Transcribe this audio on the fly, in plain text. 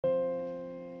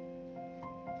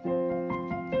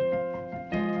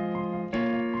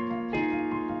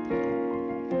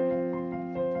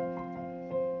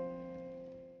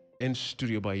in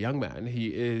studio by a young man.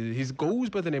 He goes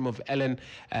by the name of Allen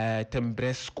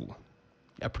Tambrescu.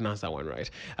 I pronounced that one right.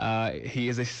 He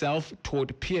is a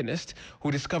self-taught pianist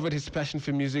who discovered his passion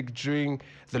for music during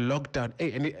the lockdown.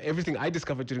 Hey, and everything I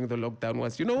discovered during the lockdown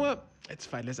was, you know what? It's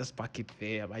fine. Let's just park it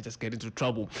there. I might just get into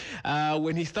trouble.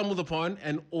 When he stumbled upon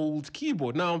an old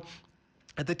keyboard. Now,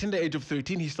 at the tender age of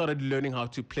 13, he started learning how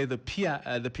to play the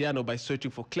piano by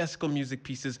searching for classical music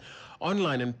pieces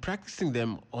online and practicing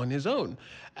them on his own.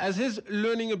 As his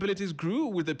learning abilities grew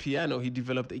with the piano, he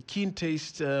developed a keen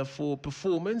taste for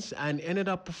performance and ended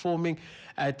up performing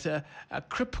at a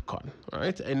Kripcon,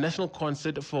 right, a national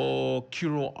concert for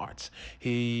choral arts.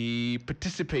 He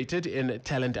participated in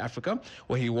Talent Africa,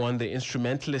 where he won the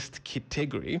instrumentalist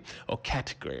category.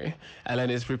 Alan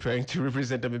is preparing to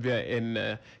represent Namibia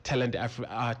in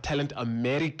Talent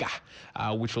America,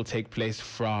 which will take place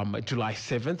from July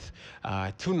 7th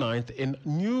to 9th in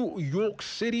New York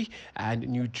City and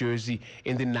New Jersey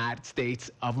in the United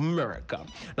States of America.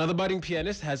 Now, the budding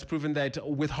pianist has proven that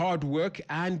with hard work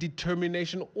and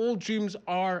determination, all dreams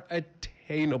are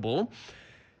attainable,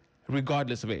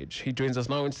 regardless of age. He joins us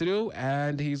now in studio,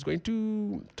 and he's going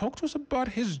to talk to us about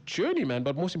his journey, man,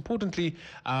 but most importantly,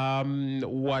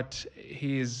 what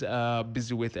he's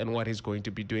busy with and what he's going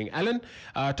to be doing. Alan,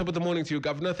 top of the morning to you,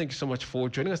 Governor. Thank you so much for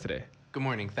joining us today. Good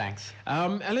morning, thanks.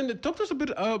 Alan, talk to us a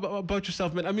bit about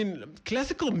yourself, man. I mean,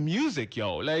 classical music,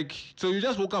 yo. Like, so you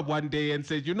just woke up one day and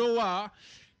said, you know what?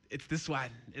 It's this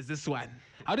one.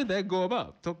 How did that go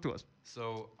about? Talk to us.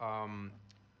 So,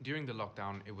 during the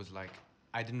lockdown, it was like,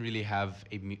 I didn't really have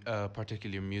a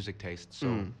particular music taste,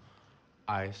 so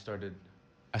I started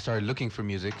looking for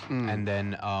music, and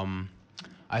then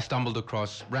I stumbled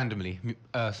across randomly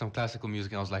some classical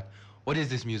music, and I was like, what is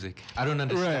this music? I don't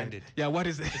understand it. Yeah, what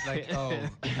is it? It's like,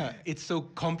 it's so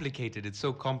complicated, it's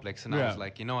so complex, and I was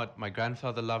like, you know what, my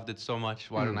grandfather loved it so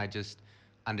much, why don't I just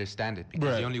understand it?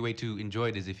 Because the only way to enjoy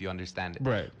it is if you understand it.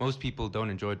 Right. Most people don't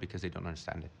enjoy it because they don't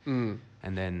understand it.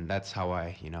 And then that's how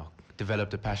I,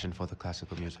 developed a passion for the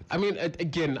classical music. I mean,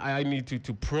 again, I need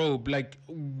to probe. Like,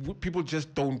 people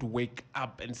just don't wake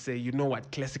up and say, you know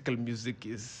what, classical music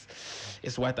is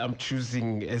what I'm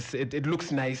choosing. It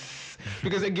looks nice.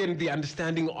 Because again, the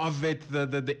understanding of it,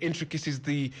 the intricacies,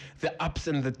 the ups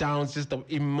and the downs, just the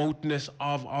emoteness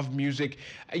of music.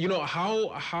 You know,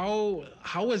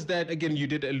 how is that? Again, you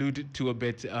did allude to a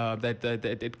bit that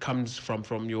it comes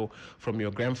from your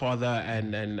grandfather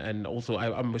and also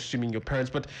I'm assuming your parents,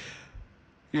 but.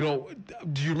 You know,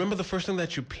 do you remember the first thing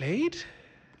that you played?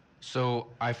 So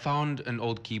I found an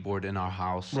old keyboard in our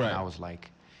house, and I was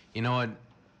like, you know what?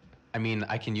 I mean,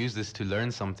 I can use this to learn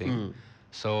something.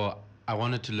 So I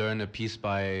wanted to learn a piece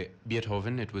by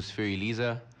Beethoven. It was Für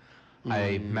Elisa.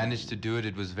 I managed to do it.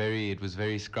 It was very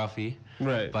scruffy,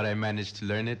 but I managed to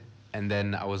learn it. And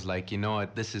then I was like, you know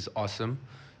what? This is awesome.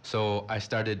 So I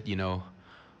started,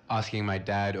 asking my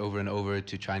dad over and over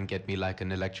to try and get me like an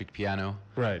electric piano.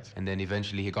 Right. And then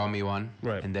eventually he got me one.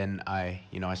 Right. And then I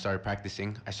started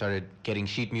practicing. I started getting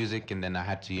sheet music, and then I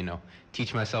had to,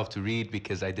 teach myself to read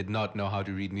because I did not know how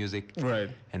to read music. Right.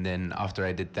 And then after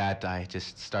I did that, I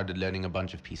just started learning a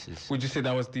bunch of pieces. Would you say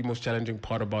that was the most challenging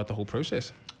part about the whole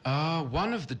process?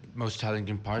 One of the most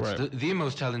challenging parts. Right. The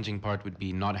most challenging part would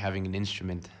be not having an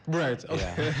instrument. Right.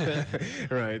 Okay. Yeah.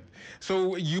 Right.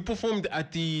 So you performed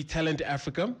at the Talent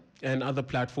Africa and other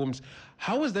platforms.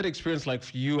 How was that experience like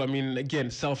for you? I mean,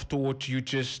 again, self-taught, you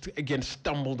just, again,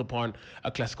 stumbled upon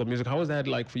a classical music. How was that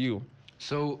like for you?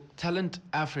 So Talent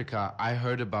Africa, I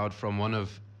heard about from one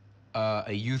of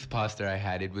a youth pastor I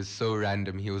had. It was so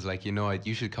random. He was like, you know what,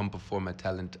 you should come perform at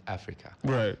Talent Africa.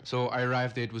 Right. So I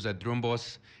arrived there. It was at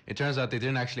Drumbos. It turns out they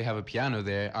didn't actually have a piano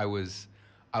there. I was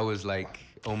like,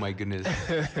 oh my goodness.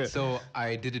 So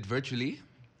I did it virtually.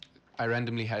 I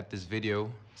randomly had this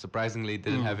video. Surprisingly, it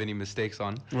didn't have any mistakes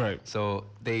on. Right. So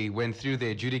they went through, they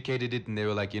adjudicated it, and they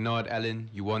were like, you know what, Alan,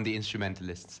 you won the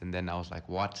instrumentalists. And then I was like,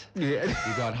 what? Yeah.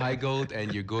 You got high gold,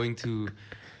 and you're going to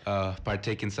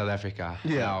partake in South Africa.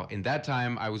 Yeah. Now, in that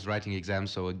time, I was writing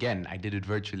exams, so again, I did it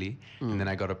virtually. And then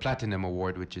I got a platinum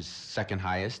award, which is second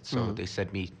highest. So they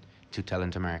sent me to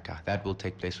Talent America. That will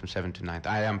take place from 7th to 9th.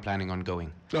 I am planning on going.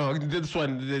 Oh, this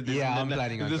one. I'm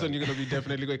planning on this going. one you're going to be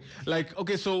definitely going. Like,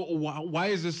 okay, so why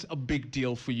is this a big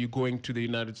deal for you going to the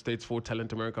United States for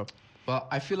Talent America? Well,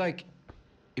 I feel like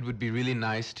it would be really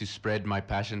nice to spread my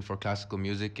passion for classical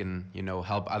music and,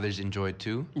 help others enjoy it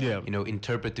too. Yeah.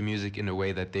 Interpret the music in a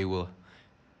way that they will,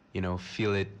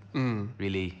 feel it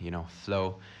really,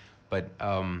 flow. But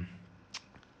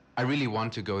I really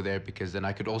want to go there because then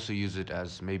I could also use it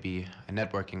as maybe a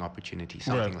networking opportunity,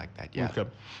 something like that. Yeah. Okay.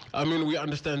 I mean, we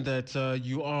understand that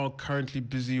you are currently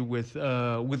busy with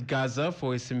Gaza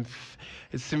for a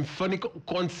symphonic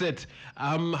concert.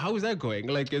 How is that going?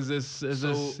 Like,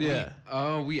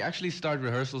 we actually start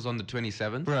rehearsals on the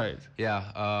 27th. Right.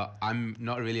 Yeah. I'm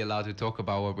not really allowed to talk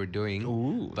about what we're doing.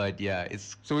 Ooh. But yeah,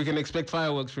 it's. So we can expect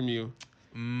fireworks from you.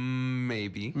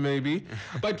 Maybe.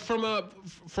 But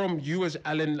from you as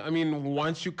Allen, I mean,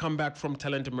 once you come back from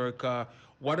Talent America,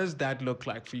 what does that look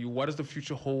like for you? What does the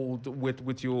future hold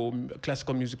with your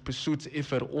classical music pursuits,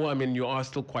 if at all? I mean, you are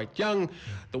still quite young.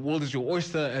 The world is your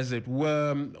oyster, as it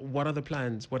were. What are the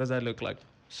plans? What does that look like?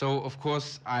 So, of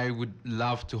course, I would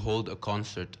love to hold a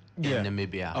concert in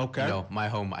Namibia. Okay. You know, my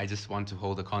home. I just want to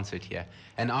hold a concert here.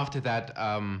 And after that,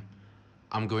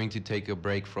 I'm going to take a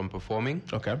break from performing.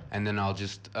 Okay. And then I'll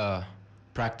just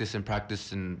practice and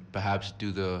perhaps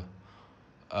do the,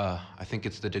 I think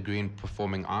it's the degree in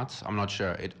performing arts. I'm not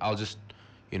sure.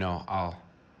 I'll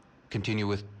continue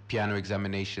with piano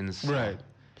examinations. Right.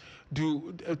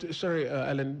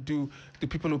 Allen, do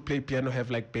people who play piano have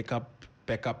like backups?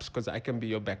 Because I can be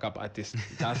your backup artist,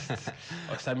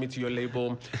 or sign me to your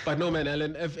label. But no, man,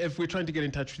 Allen, if we're trying to get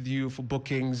in touch with you for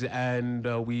bookings and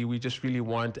we just really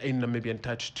want a Namibian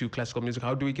touch to classical music,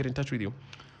 how do we get in touch with you?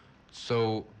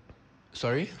 So,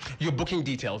 sorry? Your booking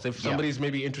details. If somebody's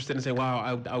maybe interested and say, wow,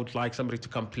 I would like somebody to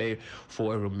come play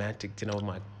for a romantic dinner with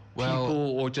my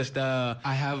people, or just... I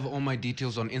have all my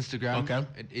details on Instagram. Okay.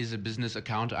 It is a business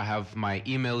account. I have my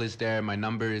email is there, my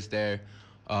number is there.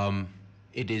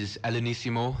 It is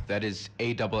Allenissimo. That is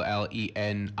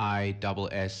ALLENISSIMO.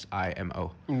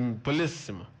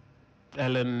 Bellissimo.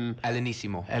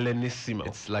 Allenissimo. Allenissimo.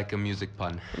 It's like a music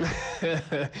pun.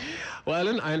 Well,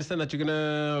 Allen, I understand that you're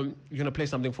gonna play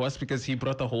something for us because he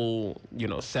brought the whole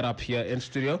setup here in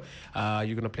studio.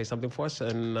 You're gonna play something for us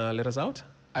and let us out.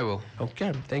 I will.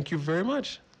 Okay. Thank you very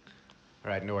much.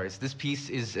 All right, no worries. This piece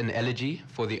is an elegy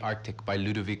for the Arctic by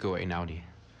Ludovico Einaudi.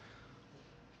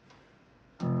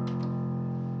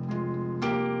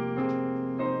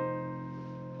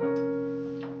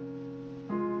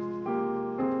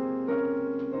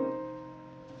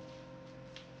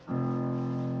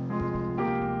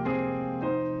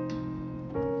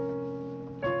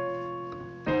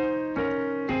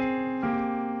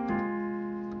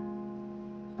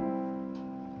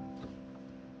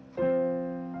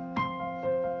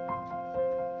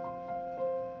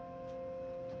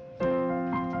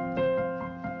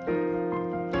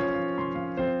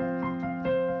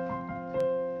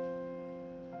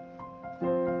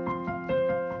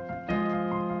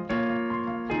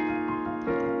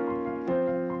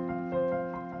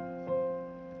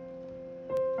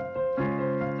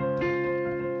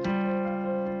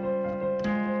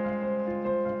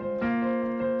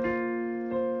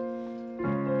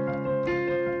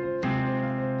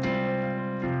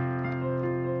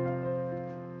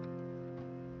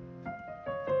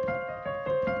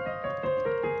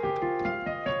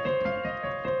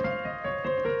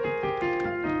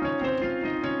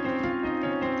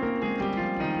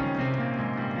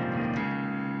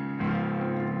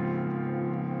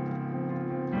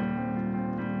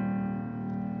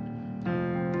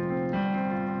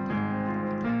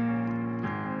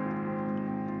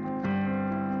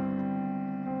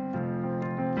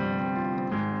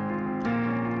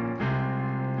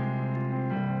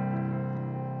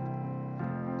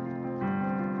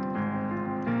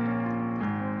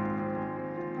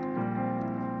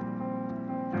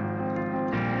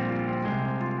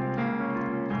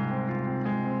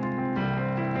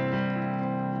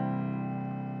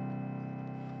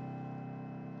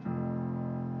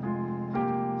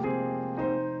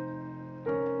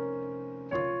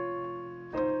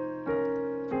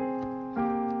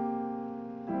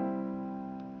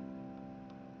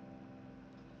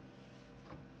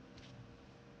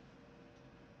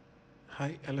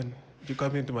 Hi, Allen. You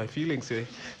got me into my feelings, eh?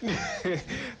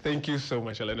 Thank you so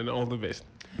much, Allen, and all the best.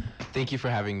 Thank you for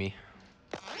having me.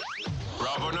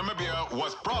 Bravo Namibia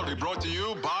was proudly brought to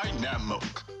you by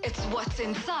NAMMILK. It's what's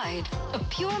inside. A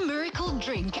pure miracle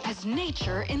drink as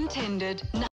nature intended.